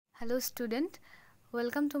Hello student,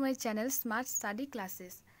 welcome to my channel smart study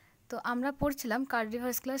classes. তো আমরা পড়ছিলাম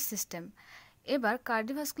কার্ডিওভাস্কুলার সিস্টেম। এবার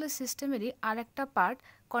কার্ডিওভাস্কুলার সিস্টেমেরই আর একটা পার্ট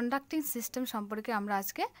কন্ডাক্টিং সিস্টেম সম্পর্কে আমরা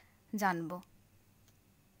আজকে জানব।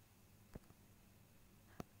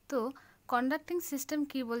 তো কন্ডাক্টিং সিস্টেম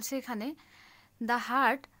কি বলছে এখানে? The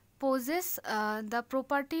heart possess the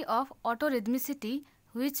property of autorhythmicity,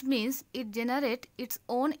 which means it generates its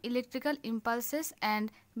own electrical impulses and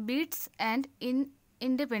beats and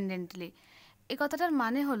independently. এই কথাটার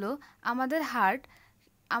মানে হলো আমাদের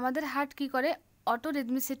হার্ট কি করে?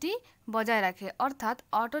 অটোরিদমিসিটি বজায় রাখে। অর্থাৎ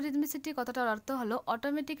অটোরিদমিসিটি কথাটার অর্থ হলো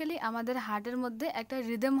অটোমেটিক্যালি আমাদের হার্টের মধ্যে একটা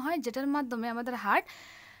রিদম হয়, যেটার মাধ্যমে আমাদের হার্ট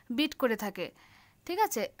বিট করে থাকে। ঠিক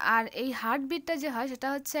আছে, আর এই হার্ট বিটটা যে হয় সেটা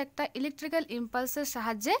হচ্ছে একটা ইলেকট্রিক্যাল ইম্পালসের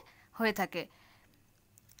সাহায্যে হয়ে থাকে।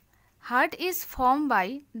 Heart is form by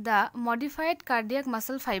the modified cardiac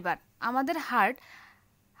muscle fibre.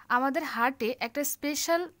 আমাদের হার্টে একটা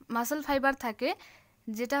স্পেশাল মাসল ফাইবার থাকে,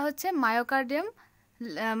 যেটা হচ্ছে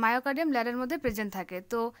মায়োকার্ডিয়াম লেয়ারের মধ্যে প্রেজেন্ট থাকে।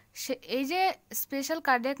 তো এই যে স্পেশাল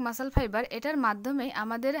কার্ডিয়াক মাসল ফাইবার, এটার মাধ্যমে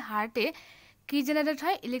আমাদের হার্টে কি জেনারেট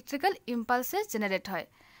হয়? ইলেকট্রিক্যাল ইম্পালসেস জেনারেট হয়।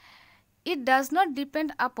 It does not depend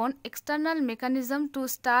upon external mechanism to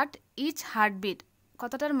start each heartbeat.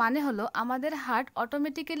 কথাটার মানে হলো আমাদের হার্ট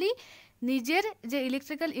অটোমেটিক্যালি নিজের যে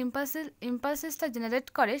ইলেকট্রিক্যাল ইম্পালসেসটা জেনারেট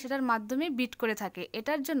করে সেটার মাধ্যমে বিট করে থাকে।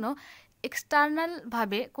 এটার জন্য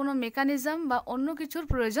এক্সটার্নালভাবে কোনো মেকানিজম বা অন্য কিছুর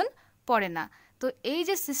প্রয়োজন পড়ে না। তো এই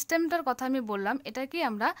যে সিস্টেমটার কথা আমি বললাম, এটাকে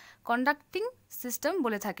আমরা কন্ডাক্টিং সিস্টেম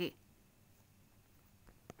বলে থাকি।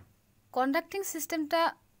 কন্ডাক্টিং সিস্টেমটা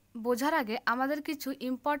বোঝার আগে আমাদের কিছু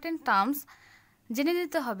ইম্পর্টেন্ট টার্মস জেনে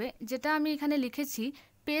নিতে হবে, যেটা আমি এখানে লিখেছি: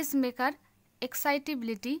 pace maker,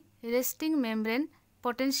 excitability, resting membrane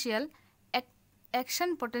potential, action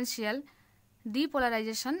potential,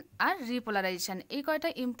 depolarisation আর রিপোলারাইজেশন। এই কয়টা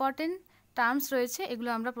ইম্পর্টেন্ট টার্মস রয়েছে, এগুলো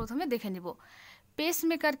আমরা প্রথমে দেখে নিব। পেস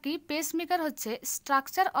মেকার কি? পেস মেকার হচ্ছে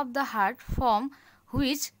structure of the heart from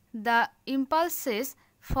which the impulses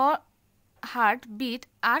for heart beat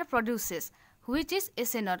R produces which is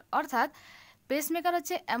এসেনর। অর্থাৎ পেসমেকার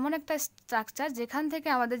হচ্ছে এমন একটা স্ট্রাকচার যেখান থেকে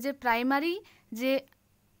আমাদের যে প্রাইমারি যে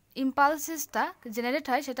ইম্পালসেসটা জেনারেট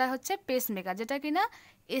হয় সেটা হচ্ছে পেসমেকার, যেটা কিনা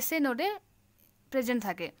এসএ নোডে প্রেজেন্ট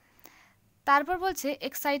থাকে। তারপর বলছে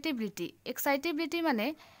এক্সাইটেবিলিটি মানে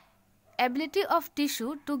ability of tissue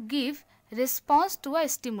to give response to a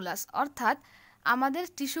stimulus. অর্থাৎ আমাদের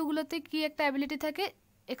টিস্যুগুলোতে কি একটা অ্যাবিলিটি থাকে?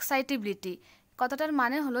 এক্সাইটেবিলিটি। কথাটার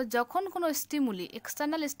মানে হলো যখন কোনো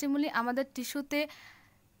এক্সটার্নাল স্টিমুলি আমাদের টিস্যুতে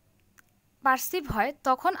পারসিভ হয়,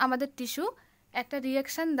 তখন আমাদের টিস্যু একটা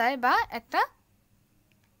রিয়াকশান দেয় বা একটা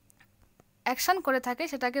অ্যাকশান করে থাকে,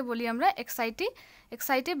 সেটাকে বলি আমরা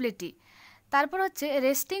এক্সাইটেবিলিটি। তারপর হচ্ছে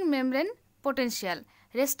রেস্টিং মেমব্রেন পোটেনশিয়াল।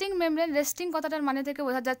 রেস্টিং কথাটার মানে থেকে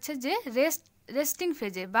বোঝা যাচ্ছে যে রেস্টিং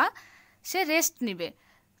ফেজে বা সে রেস্ট নিবে।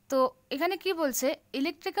 তো এখানে কি বলছে?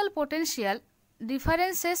 Electrical potential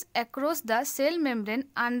differences across the cell membrane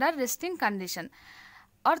under resting condition.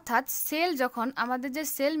 অর্থাৎ আমাদের যে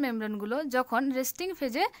সেল মেমব্রেনগুলো যখন রেস্টিং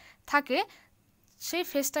ফেজে থাকে, সেই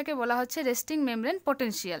ফেজটাকে বলা হচ্ছে রেস্টিং মেমব্রেন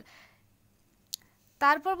পোটেনশিয়াল।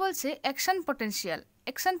 তারপর বলছে অ্যাকশন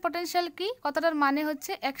পোটেনশিয়াল কি? কথাটার মানে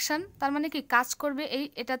হচ্ছে অ্যাকশন, তার মানে কি কাজ করবে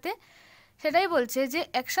এটাতে, সেটাই বলছে যে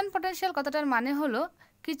অ্যাকশন পোটেনশিয়াল কথাটার মানে হলো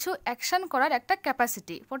কিছু অ্যাকশন করার একটা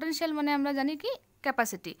ক্যাপাসিটি। পোটেনশিয়াল মানে আমরা জানি কি?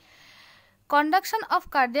 Capacity. Conduction of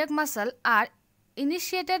cardiac muscle are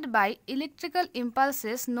initiated by electrical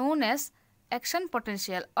impulses known as action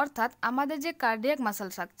potential. অর্থাৎ আমাদের যে কার্ডিয়াক মাসল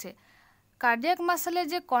থাকছে, কার্ডিয়াক মাসলের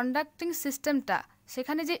যে কন্ডাক্টিং সিস্টেমটা,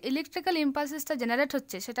 সেখানে যে ইলেকট্রিক্যাল ইম্পালসেসটা জেনারেট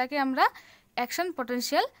হচ্ছে সেটাকে আমরা অ্যাকশন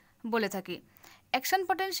পোটেনশিয়াল বলে থাকি। অ্যাকশন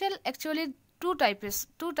পোটেনশিয়াল অ্যাকচুয়ালি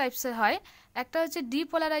টু টাইপসের হয়। একটা হচ্ছে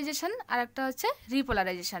ডিপোলারাইজেশন আর একটা হচ্ছে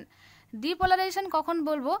রিপোলারাইজেশন। ডিপোলারাইজেশন কখন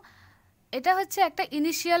বলবো? এটা হচ্ছে একটা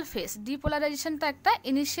ইনিশিয়াল ফেজ। ডিপোলারাইজেশনটা একটা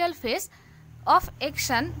initial phase of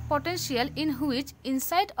action potential in which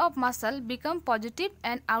inside of muscle become positive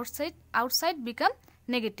and outside become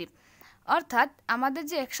negative. অর্থাৎ আমাদের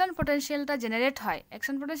যে অ্যাকশন পোটেনশিয়ালটা জেনারেট হয়,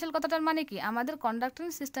 অ্যাকশন পোটেনশিয়াল কথাটার মানে কি? আমাদের কন্ডাক্টিং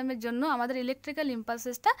সিস্টেমের জন্য আমাদের ইলেকট্রিক্যাল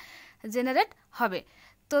ইম্পালসেসটা জেনারেট হবে।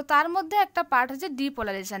 তো তার মধ্যে একটা পার্ট হচ্ছে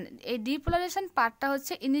ডিপোলারাইজেশন। এই ডিপোলারাইজেশন পার্টটা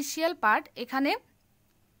হচ্ছে ইনিশিয়াল পার্ট। এখানে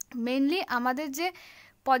মেইনলি আমাদের যে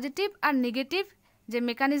পজিটিভ আর নেগেটিভ যে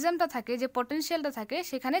মেকানিজমটা থাকে, যে পোটেনশিয়ালটা থাকে,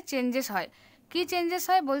 সেখানে চেঞ্জেস হয়। কি চেঞ্জেস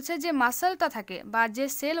হয়? বলছে যে মাসলটা থাকে বা যে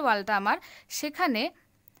সেল ওয়ালটা আমার, সেখানে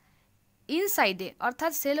ইনসাইডে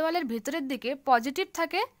অর্থাৎ সেল ওয়ালের ভিতরের দিকে পজিটিভ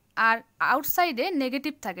থাকে আর আউটসাইডে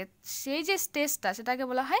নেগেটিভ থাকে। সেই যে স্টেজটা, সেটাকে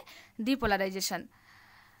বলা হয় ডিপোলারাইজেশন।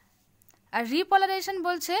 আর রিপোলারাইজেশন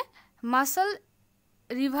বলছে muscle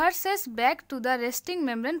রিভার্সেস back to the resting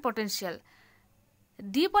membrane potential.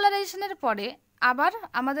 ডিপোলারাইজেশনের পরে আবার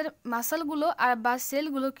আমাদের মাসলগুলো আর বা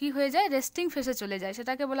সেলগুলো কি হয়ে যায়, রেস্টিং ফেজে চলে যায়,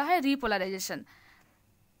 সেটাকে বলা হয় রিপোলারাইজেশন।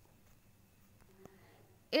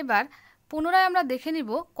 এবার পুনরায় আমরা দেখে নিব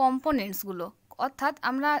কম্পোনেন্টসগুলো, অর্থাৎ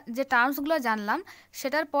আমরা যে টার্মসগুলো জানলাম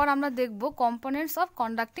সেটার পর আমরা দেখব কম্পোনেন্টস অফ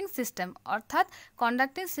কন্ডাক্টিং সিস্টেম, অর্থাৎ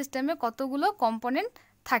কন্ডাক্টিং সিস্টেমে কতগুলো কম্পোনেন্ট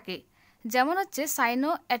থাকে। যেমন হচ্ছে সাইনো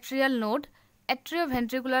atrial node,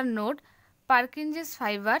 atrioventricular node, পার্কিনসেস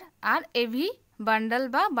fibre আর এভি বান্ডল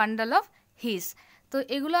বা বান্ডল অফ হিস। তো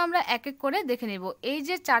এগুলো আমরা এক এক করে দেখে নেব। এই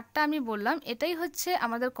যে চারটা আমি বললাম এটাই হচ্ছে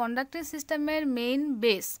আমাদের কন্ডাক্টিং সিস্টেমের মেইন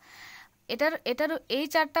বেস। এটার এই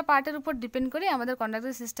চারটা পার্টের উপর ডিপেন্ড করে আমাদের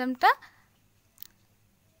কন্ডাক্টিং সিস্টেমটা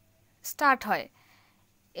স্টার্ট হয়।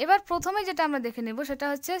 এবার প্রথমে যেটা আমরা দেখে নেব সেটা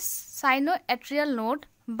হচ্ছে সাইনো অ্যাট্রিয়াল নোড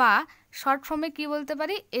বা শর্ট ফর্মে কি বলতে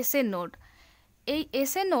পারি, এসএ নোড। এই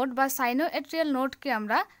এসএ নোড বা সাইনো অ্যাট্রিয়াল নোডকে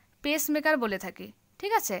আমরা পেসমেকার বলে থাকি।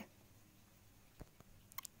 ঠিক আছে,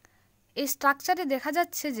 এই স্ট্রাকচারে দেখা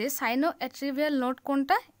যাচ্ছে যে সাইনো অ্যাট্রিভিয়াল নোড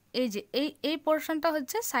কোনটা, এই যে এই পোর্শনটা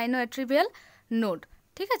হচ্ছে সাইনো অ্যাট্রিভিয়াল নোড।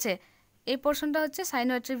 ঠিক আছে, এই পোর্শনটা হচ্ছে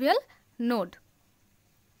সাইনো অ্যাট্রিভিয়াল নোড।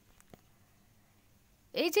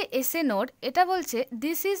 এই যে এসএ নোড এটা বলছে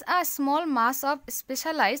this is a small mass of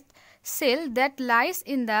specialised sell that lies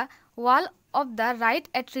in the wall of the right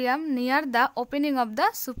atrium near the opening of the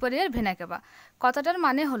superior vena কেভা। কথাটার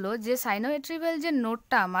মানে হলো যে সাইনো অ্যাট্রিভিয়াল যে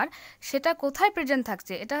নোডটা আমার সেটা কোথায় প্রেজেন্ট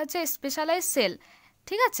থাকছে, এটা হচ্ছে স্পেশালাইজড সেল।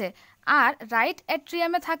 ঠিক আছে, আর রাইট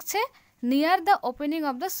অ্যাট্রিয়ামে থাকছে near the opening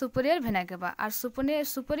of the superior vena কেভা। R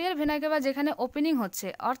superior vena কেভা যেখানে ওপেনিং হচ্ছে,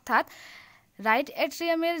 অর্থাৎ রাইট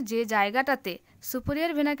অ্যাট্রিয়ামের যে জায়গাটাতে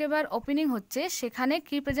সুপেরিয়র ভেনা কেভার ওপেনিং হচ্ছে সেখানে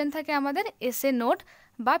কি প্রেজেন্ট থাকে, আমাদের এসএ নোড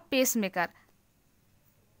বা পেসমেকার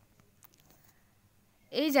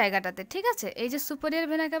এই জায়গাটাতে। ঠিক আছে, এই যে সুপেরিয়র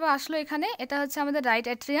ভেনা কেভা আসলো এখানে, এটা হচ্ছে আমাদের রাইট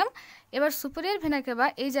অ্যাট্রিয়াম। এবার সুপেরিয়র ভেনা কেভা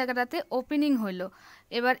এই জায়গাটাতে ওপেনিং হইল,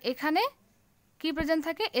 এবার এখানে কি প্রেজেন্ট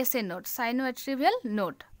থাকে, এসএ নোড, সাইনো অ্যাট্রিভিয়াল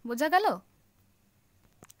নোড। বোঝা গেল?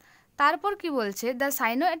 তারপর কি বলছে, the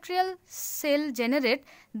sinoatrial sell generate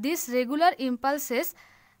this regular impulses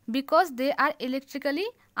because they R electrically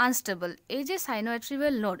unstable. এই যে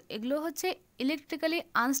সাইনোঅ্যাট্রিয়াল নোড এগুলো হচ্ছে ইলেকট্রিক্যালি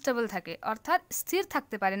আনস্টেবল থাকে, অর্থাৎ স্থির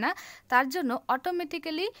থাকতে পারে না, তার জন্য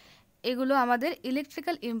অটোমেটিক্যালি এগুলো আমাদের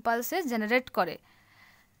ইলেকট্রিক্যাল ইম্পালসেস জেনারেট করে।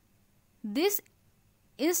 This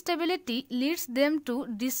instability leads them to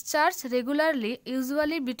discharge regularly,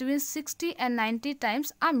 usually between 60 and 90 times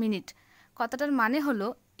a minute. কথাটার মানে হলো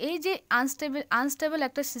এই যে আনস্টেবল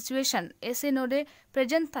একটা সিচুয়েশন এসএ নোডে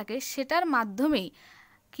প্রেজেন্ট থাকে সেটার মাধ্যমেই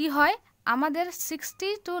কি হয়, আমাদের 60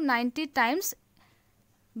 to 90 টাইমস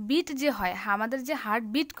বিট যে হয়, আমাদের যে হার্ট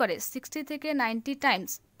বিট করে 60 থেকে 90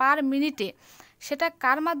 টাইমস পার মিনিটে, সেটা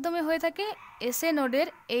কার মাধ্যমে হয়ে থাকে, এসএ নোডের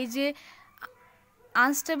এই যে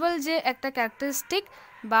আনস্টেবল যে একটা ক্যারেক্টারিস্টিক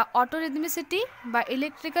বা অটোরিদমিসিটি বা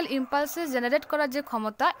ইলেকট্রিক্যাল ইম্পালসেস জেনারেট করার যে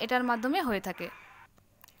ক্ষমতা, এটার মাধ্যমে হয়ে থাকে।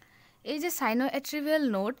 এই যে সাইনোঅ্যাট্রিভিয়াল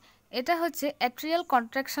নোড এটা হচ্ছে অ্যাট্রিয়াল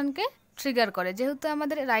কন্ট্রাকশনকে ট্রিগার করে। যেহেতু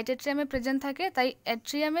আমাদের রাইট অ্যাট্রিয়ামে প্রেজেন্ট থাকে তাই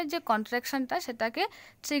অ্যাট্রিয়ামের যে কন্ট্রাকশনটা সেটাকে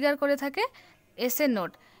ট্রিগার করে থাকে এসএ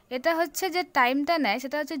নোড। এটা হচ্ছে যে টাইমটা নেয়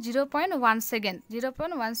সেটা হচ্ছে 0.1 সেকেন্ড।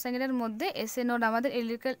 0.1 সেকেন্ডের মধ্যে এসএ নোড আমাদের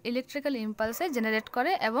ইলেকট্রিক্যাল ইম্পালসে জেনারেট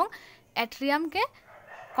করে এবং অ্যাট্রিয়ামকে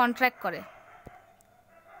কন্ট্রাক্ট করে।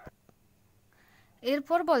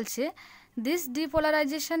 এরপর বলছে this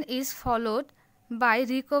depolarisation is followed by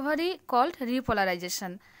recovery called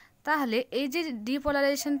repolarisation. তাহলে এই যে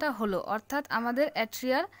ডিপোলারাইজেশনটা হলো, অর্থাৎ আমাদের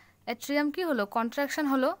অ্যাট্রিয়াম কি হলো, কন্ট্রাকশন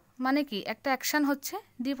হলো, মানে কি একটা অ্যাকশন হচ্ছে।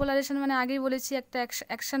 ডিপোলারাইজেশন মানে আগেই বলেছি একটা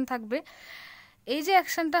অ্যাকশন থাকবে। এই যে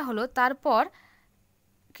অ্যাকশনটা হলো তারপর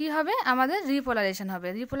কি হবে, আমাদের রিপোলারাইজেশন হবে।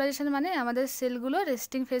 রিপোলারাইজেশন মানে আমাদের সেলগুলো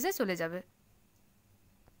রেস্টিং ফেজে চলে যাবে।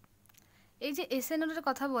 এই যে এসএ নোডের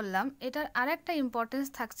কথা বললাম এটার আর একটা ইম্পর্টেন্স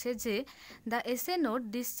থাকছে যে the SA node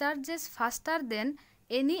discharges ফাস্টার than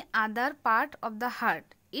any other part of the heart.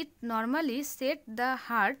 It normally set the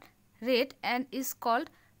heart rate and is called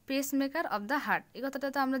pacemaker of the heart. এই কথাটা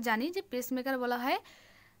তো আমরা জানি যে পেসমেকার বলা হয়।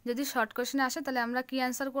 যদি শর্ট কোশ্চেনে আসে তাহলে আমরা কি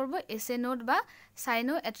অ্যান্সার করব, এসএ নোড বা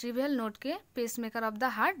সাইনো অ্যাট্রিভিয়াল নোডকে পেসমেকার অফ দ্য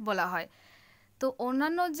হার্ট বলা হয়। তো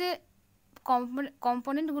অন্যান্য যে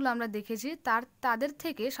কম্পোনেন্টগুলো আমরা দেখেছি তাদের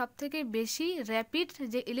থেকে সবথেকে বেশি র্যাপিড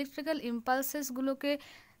যে ইলেকট্রিক্যাল ইম্পালসেসগুলোকে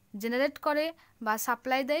জেনারেট করে বা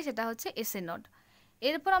সাপ্লাই দেয় সেটা হচ্ছে এসএ নোড।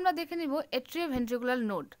 এরপর আমরা দেখে নিব অ্যাট্রিওভেন্ট্রিকুলার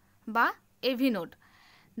নোড বা AV node.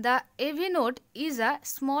 The AV node is a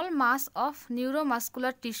small mass of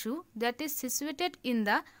neuromuscular tissue that is situated in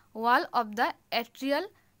the wall of the atrial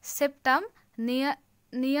septum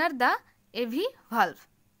near the AV valve.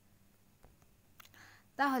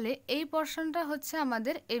 তাহলে এই পোর্শনটা হচ্ছে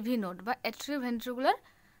আমাদের এভি নোড বা অ্যাট্রিওভেন্ট্রিকুলার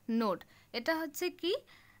নোড। এটা হচ্ছে কি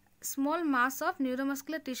small mass of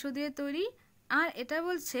neuromuscular tissue দিয়ে তৈরি। আর এটা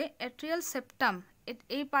বলছে অ্যাট্রিয়াল সেপ্টাম,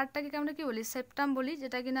 এই পার্টটাকে আমরা কি বলি, সেপ্টাম বলি,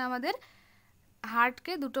 যেটা কিনা আমাদের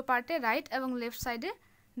হার্টকে দুটো পার্টে রাইট এবং লেফট সাইডে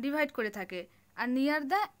ডিভাইড করে থাকে। আর নিয়ার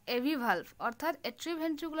দ্য এভি ভালভ অর্থাৎ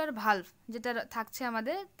অ্যাট্রিভেন্ট্রিকুলার ভালভ যেটা থাকছে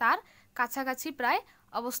আমাদের তার কাছাকাছি প্রায়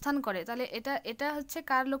অবস্থান করে। তাহলে এটা হচ্ছে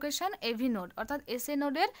কার লোকেশন, এভি নোড, অর্থাৎ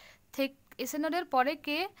এসএ নোডের পরে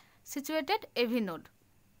কে situated, AV node.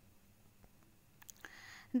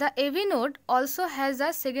 The AV node also has a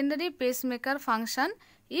secondary pacemaker function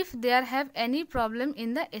if there have any problem in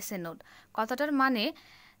the SA node. কথাটার মানে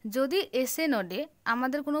যদি SA নোডে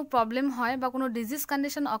আমাদের কোনো প্রবলেম হয় বা কোনো ডিজিজ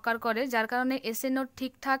কন্ডিশন অকার করে যার কারণে SA নোড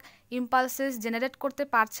ঠিকঠাক ইম্পালসেস জেনারেট করতে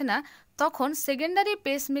পারছে না, তখন সেকেন্ডারি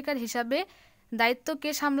পেসমেকার হিসাবে দায়িত্ব কে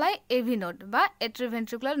সামলায়, এভি নোড বা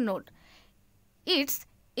অ্যাট্রিভেন্ট্রিকুলার node. It's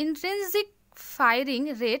intrinsic firing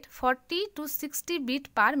rate 40 to 60 bit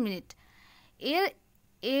per minute.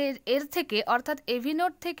 এর থেকে অর্থাৎ এভি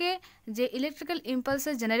নোড থেকে যে ইলেকট্রিক্যাল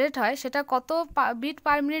ইম্পালসেস জেনারেট হয় সেটা কত বিট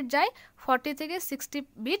পার মিনিট যায়, 40 থেকে 60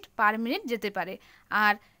 বিট পার মিনিট যেতে পারে।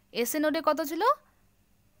 আর এসএ নোডে কত ছিল,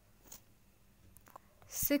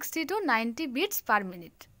 60 to 90 বিটস পার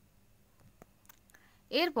মিনিট।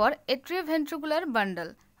 এরপর অ্যাট্রিওভেন্ট্রিকুলার বান্ডল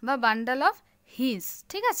বা বান্ডল অফ হিজ,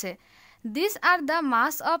 ঠিক আছে। This are the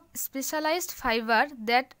mass of specialised fibre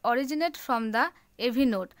that originate from the AV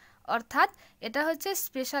node, অর্থাৎ এটা হচ্ছে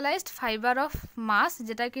স্পেশালাইজড ফাইবার অফ মাস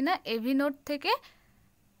যেটা কিনা এভি নোড থেকে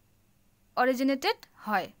অরিজিনেটেড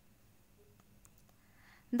হয়।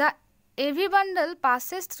 The AV bundle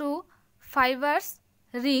passes through fibers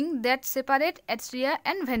ring that separate atria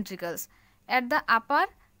and ventricles at the upper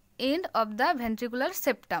end of the ventricular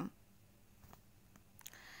septum.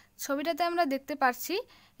 ছবিটাতে আমরা দেখতে পাচ্ছি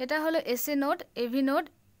এটা হলো এসএ নোড, এভি নোড,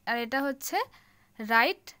 আর এটা হচ্ছে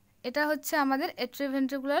রাইট, এটা হচ্ছে আমাদের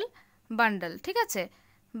অ্যাট্রিওভেন্ট্রিকুলার বান্ডল, ঠিক আছে,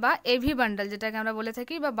 বা এভি বান্ডল যেটাকে আমরা বলে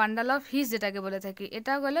থাকি, বা বান্ডল অফ হিজ যেটাকে বলে থাকি।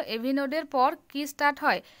 এটা হলো এভি নোডের পর কি স্টার্ট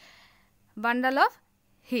হয়, বান্ডল অফ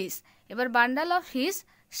হিজ। এবার বান্ডল অফ হিজ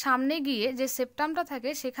সামনে গিয়ে যে সেপ্টামটা থাকে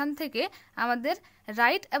সেখান থেকে আমাদের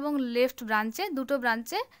রাইট এবং লেফট ব্রাঞ্চে, দুটো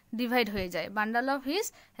ব্রাঞ্চে ডিভাইড হয়ে যায়। বান্ডল অফ হিজ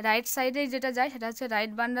রাইট সাইডে যেটা যায় সেটা হচ্ছে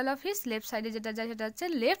right bundle of his, left সাইডে যেটা যায় সেটা হচ্ছে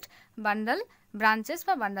লেফট বান্ডল ব্রাঞ্চেস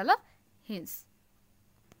বা bundle of his.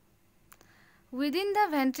 Within the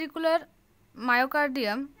ventricular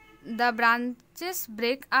myocardium, the branches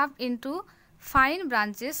break up into fine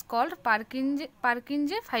branches called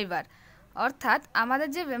Purkinje fiber. অর্থাৎ আমাদের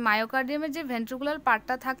যে মায়োকার্ডিয়ামের যে ভেন্ট্রিকুলার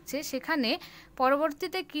পার্টটা থাকছে সেখানে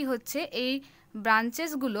পরবর্তীতে কি হচ্ছে, এই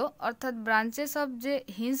ব্রাঞ্চেসগুলো অর্থাৎ ব্রাঞ্চেস অফ যে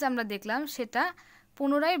হিঞ্জ আমরা দেখলাম সেটা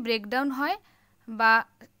পুনরায় ব্রেকডাউন হয় বা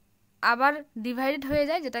আবার ডিভাইডেড হয়ে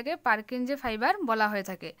যায়, যেটাকে পার্কিনজে ফাইবার বলা হয়ে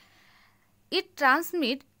থাকে। ইট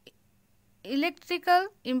transmit electrical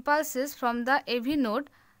impulses from the AV node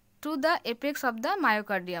to the apex of the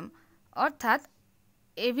myocardium, অর্থাৎ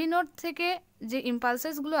এভি নোড থেকে যে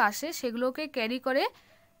ইম্পালসেসগুলো আসে সেগুলোকে ক্যারি করে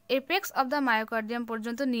এপেক্স অফ দ্য মায়োকার্ডিয়াম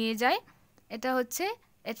পর্যন্ত নিয়ে যায়। এটা হচ্ছে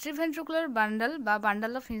অ্যাট্রিভেন্ট্রিকুলার বান্ডল বা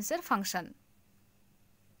বান্ডল অফ হিঞ্জের ফাংশন।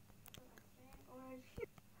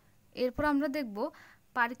 এরপর আমরা দেখব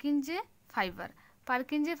পার্কিনজে ফাইবার।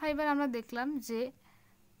 পার্কিনজে ফাইবার আমরা দেখলাম যে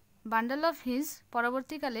বান্ডল অফ হিঞ্জ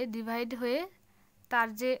পরবর্তীকালে ডিভাইড হয়ে তার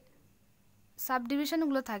যে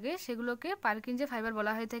সাবডিভিশনগুলো থাকে সেগুলোকে পার্কিনজে ফাইবার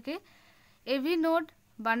বলা হয়ে থাকে। AV node,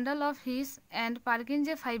 bundle of His and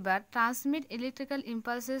Purkinje fiber transmit electrical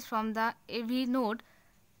impulses from the AV node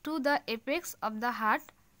to the apex of the heart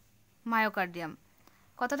myocardium.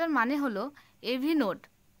 কথাটার মানে হলো AV node,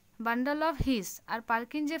 bundle of his R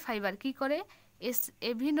পার্কিনজে fibre কি করে,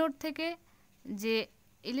 এভি নোড থেকে যে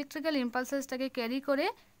electrical ইম্পালসেসটাকে carry করে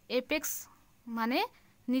apex মানে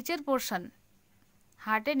নিচের পোর্শন,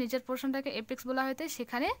 হার্টের নিচের পোর্শনটাকে এপেক্স বলা হয়েছে,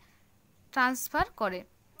 সেখানে ট্রান্সফার করে।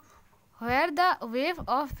 Where the wave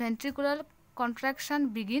of ventricular contraction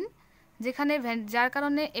begin, যেখানে যার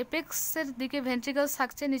কারণে এপেক্সের দিকে ভেন্ট্রিকলস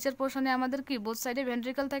থাকছে, নিচের পোর্শনে আমাদের কি বোথ সাইডে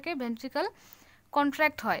ভেন্ট্রিকল থাকে, ভেন্ট্রিকল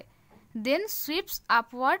কন্ট্রাক্ট হয়, দেন sweeps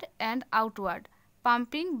upward and outward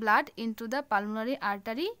pumping blood into the pulmonary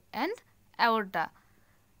artery and aorta.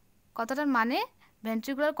 কথাটার মানে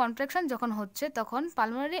ভেন্ট্রিকুলার কন্ট্রাকশন যখন হচ্ছে তখন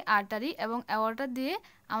পালমোনারি আর্টারি এবং অ্যাওর্টা দিয়ে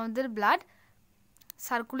আমাদের ব্লাড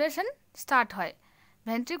সার্কুলেশন স্টার্ট হয়।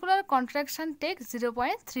 Ventricular contraction take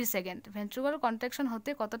 0.3 second. Ventricular contraction হতে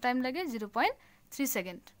কত টাইম লাগে, 0.3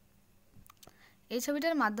 সেকেন্ড। এই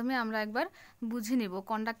ছবিটার মাধ্যমে আমরা একবার বুঝে নিব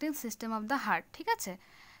conducting system of the heart, ঠিক আছে।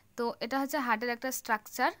 তো এটা হচ্ছে হার্টের একটা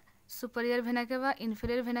structure, superior vena কেভা,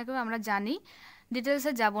 inferior vena কেভা আমরা জানি,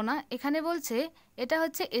 ডিটেলসে যাব না। এখানে বলছে এটা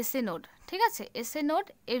হচ্ছে এসএ নোড, ঠিক আছে। এসএ নোড,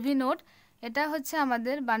 এভি নোড, এটা হচ্ছে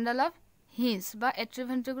আমাদের বান্ডল অফ হিঞ্জ বা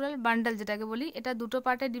অ্যাট্রিওভেন্ট্রিকুলার বান্ডল যেটাকে বলি, এটা দুটো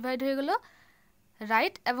পার্টে ডিভাইড হয়ে গেল,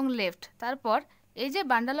 রাইট এবং লেফট। তারপর এই যে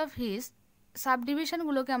বান্ডল অফ হিঞ্জ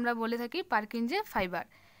সাবডিভিশনগুলোকে আমরা বলে থাকি পার্কিনজে ফাইবার।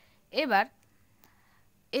 এবার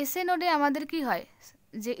এসএ নোডে আমাদের কি হয়,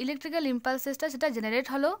 যে ইলেকট্রিক্যাল ইম্পালসেসটা সেটা জেনারেট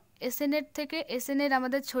হলো, এসএ নেট থেকে এসএ নেট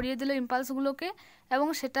আমাদের ছড়িয়ে দিল ইম্পালসগুলোকে এবং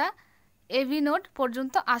সেটা এভি নোড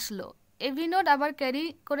পর্যন্ত আসলো। এভি নোড আবার ক্যারি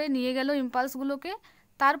করে নিয়ে গেল ইম্পালসগুলোকে,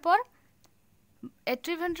 তারপর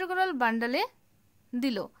অ্যাট্রিওভেন্ট্রিকুলার বান্ডলে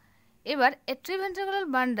দিল। এবার অ্যাট্রিওভেন্ট্রিকুলার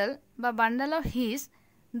বান্ডল বা বান্ডল অফ হিঞ্জ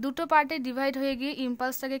দুটো পার্টে ডিভাইড হয়ে গিয়ে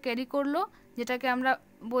ইম্পালসটাকে ক্যারি করলো, যেটাকে আমরা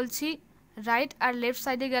বলছি রাইট আর লেফট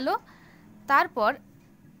সাইডে গেল। তারপর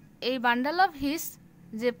এই বান্ডল অফ হিঞ্জ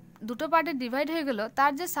যে দুটো পার্টে ডিভাইড হয়ে গেল,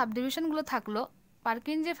 তার যে সাবডিভিশনগুলো থাকলো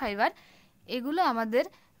পার্কিনজে ফাইবার, এগুলো আমাদের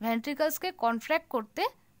ভেন্ট্রিকলসকে কন্ট্র্যাক্ট করতে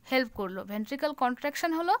হেল্প করলো। ভেন্ট্রিকল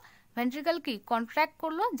কন্ট্রাকশন হলো, ভেন্ট্রিকল কি কন্ট্র্যাক্ট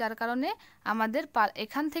করলো, যার কারণে আমাদের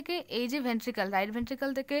এখান থেকে এই যে ভেন্ট্রিকল, রাইট ভেন্ট্রিকল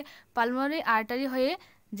থেকে পালমোনারি আর্টারি হয়ে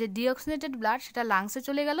যে ডিঅক্সিনেটেড ব্লাড সেটা লাংসে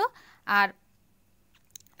চলে গেল, আর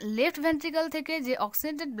লেফট ভেন্ট্রিকল থেকে যে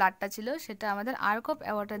অক্সিনেটেড ব্লাডটা ছিল সেটা আমাদের আর্ক অফ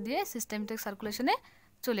অ্যাওর্টা দিয়ে সিস্টেমেটিক সার্কুলেশনে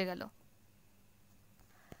চলে গেল।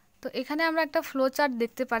 তো এখানে আমরা একটা ফ্লো চার্ট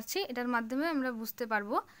দেখতে পাচ্ছি, এটার মাধ্যমে আমরা বুঝতে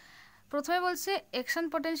পারবো। প্রথমে বলছে action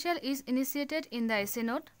potential is initiated in the SA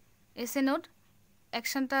node. SA node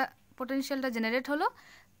অ্যাকশনটা পটেনশিয়ালটা generate হলো,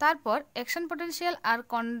 তারপর action potential R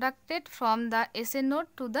conducted from the SA node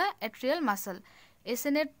to the atrial muscle.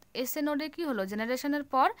 SA নোডে কি হলো, জেনারেশনের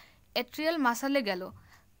পর অ্যাট্রিয়াল মাসলে গেল।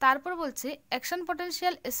 তারপর বলছে action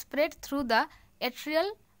potential spread through the atrial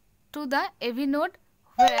to the AV node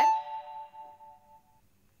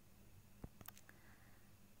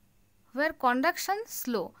where conduction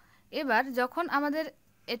slow। এবার যখন আমাদের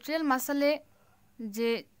অ্যাট্রিয়াল মাসলে যে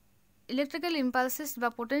ইলেকট্রিক্যাল ইম্পালসেস বা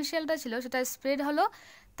পোটেনশিয়ালটা ছিল সেটা স্প্রেড হলো,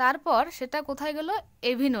 তারপর সেটা কোথায় গেল,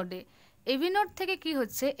 এভি নোডে। এভি নোড থেকে কি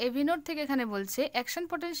হচ্ছে, এভি নোড থেকে এখানে বলছে action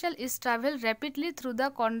potential is travel rapidly through the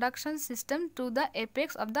conduction system to the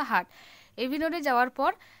apex of the heart. AV নোডে যাওয়ার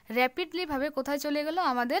পর র্যাপিডলি ভাবে কোথায় চলে গেল,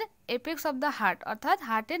 আমাদের এপেক্স অফ দ্য হার্ট অর্থাৎ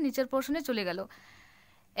হার্টের নিচের পোর্শনে চলে গেল।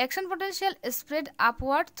 Action potential spread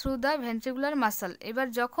upward through the ventricular muscle. এবার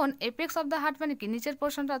যখন এপেক্স অফ দ্য হার্ট মানে কি নিচের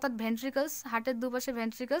পোর্শনটা অর্থাৎ ভেন্ট্রিকলস, হার্টের দুপাশে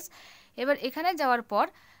ভেন্ট্রিকলস, এবার এখানে যাওয়ার পর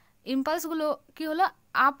ইম্পালসগুলো কি হলো,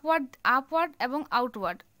 আপওয়ার্ড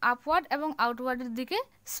এবং আউটওয়ার্ডের দিকে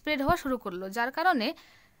স্প্রেড হওয়া শুরু করলো, যার কারণে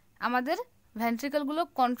আমাদের ভেন্ট্রিকলগুলো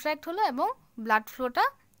কন্ট্র্যাক্ট হলো এবং ব্লাড ফ্লোটা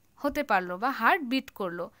হতে পারলো বা হার্ট বিট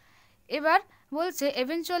করলো। এবার বলছে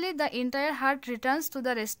এভেনচুয়ালি the entire heart returns to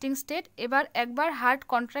the resting state. এবার একবার হার্ট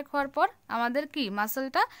কন্ট্র্যাক্ট হওয়ার পর আমাদের কি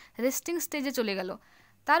মাসলটা রেস্টিং স্টেজে চলে গেল,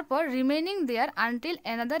 তারপর remaining there until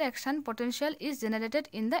another action potential is generated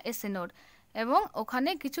in the SA node. এবং ওখানে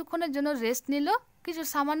কিছুক্ষণের জন্য রেস্ট নিল, কিছু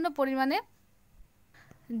সামান্য পরিমাণে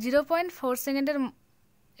 0.4 সেকেন্ডের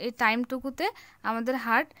এই টাইমটুকুতে আমাদের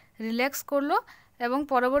হার্ট রিল্যাক্স করলো এবং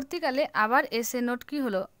পরবর্তীকালে আবার এসএ নোড কি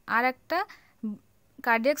হলো, আর একটা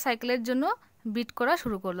কার্ডিয়াক সাইকেলের জন্য বিট করা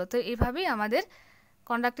শুরু করলো। তো এইভাবেই আমাদের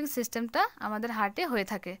কন্ডাক্টিং সিস্টেমটা আমাদের হার্টে হয়ে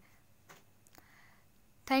থাকে।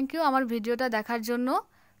 থ্যাংক ইউ আমার ভিডিওটা দেখার জন্য।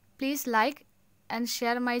 Please like and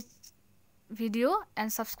share my video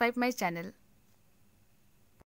and subscribe my channel.